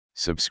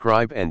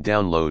Subscribe and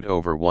download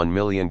over 1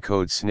 million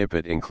code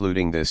snippet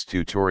including this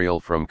tutorial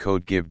from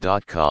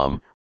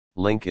codegive.com,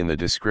 link in the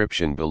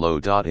description below.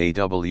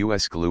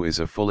 AWS Glue is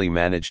a fully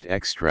managed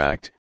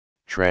extract,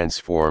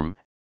 transform,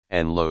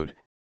 and load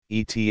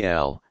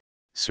 (ETL)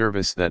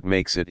 service that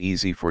makes it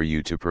easy for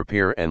you to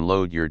prepare and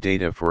load your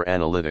data for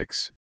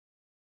analytics.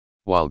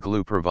 While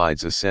Glue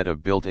provides a set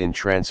of built-in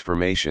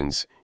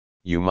transformations,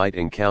 you might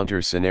encounter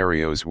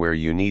scenarios where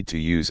you need to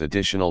use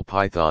additional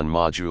Python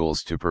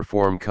modules to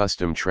perform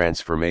custom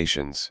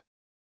transformations.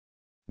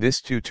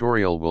 This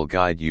tutorial will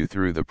guide you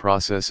through the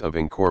process of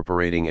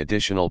incorporating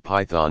additional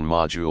Python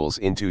modules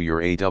into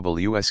your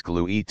AWS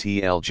Glue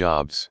ETL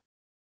jobs.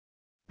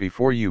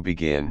 Before you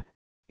begin,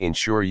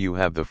 ensure you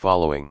have the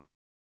following.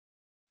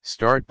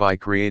 Start by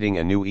creating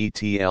a new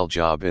ETL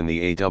job in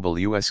the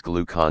AWS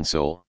Glue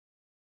Console.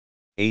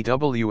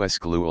 AWS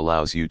Glue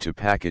allows you to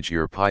package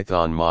your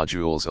Python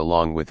modules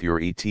along with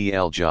your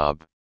ETL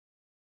job.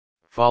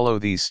 Follow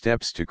these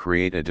steps to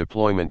create a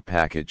deployment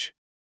package.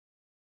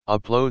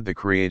 Upload the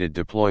created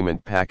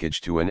deployment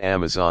package to an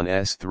Amazon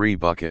S3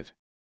 bucket.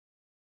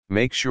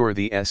 Make sure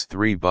the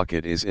S3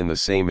 bucket is in the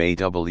same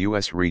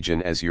AWS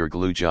region as your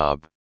Glue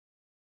job.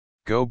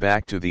 Go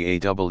back to the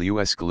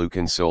AWS Glue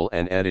Console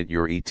and edit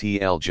your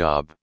ETL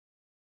job.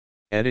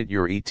 Edit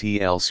your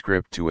ETL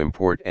script to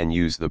import and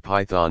use the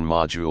Python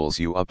modules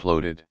you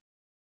uploaded.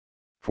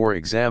 For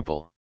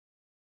example,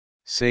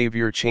 save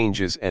your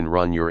changes and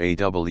run your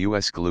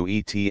AWS Glue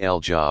ETL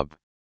job.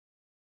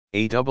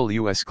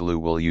 AWS Glue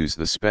will use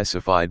the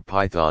specified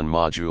Python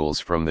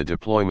modules from the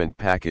deployment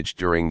package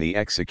during the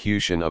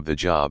execution of the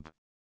job.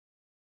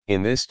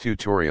 In this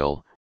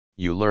tutorial,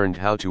 you learned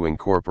how to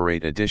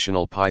incorporate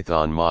additional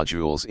Python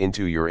modules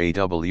into your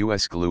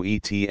AWS Glue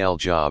ETL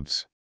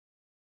jobs.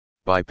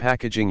 By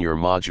packaging your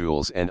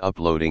modules and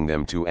uploading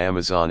them to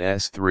Amazon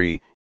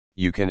S3,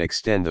 you can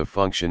extend the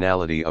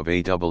functionality of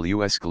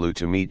AWS Glue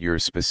to meet your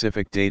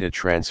specific data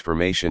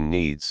transformation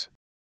needs.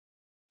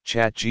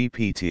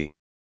 ChatGPT.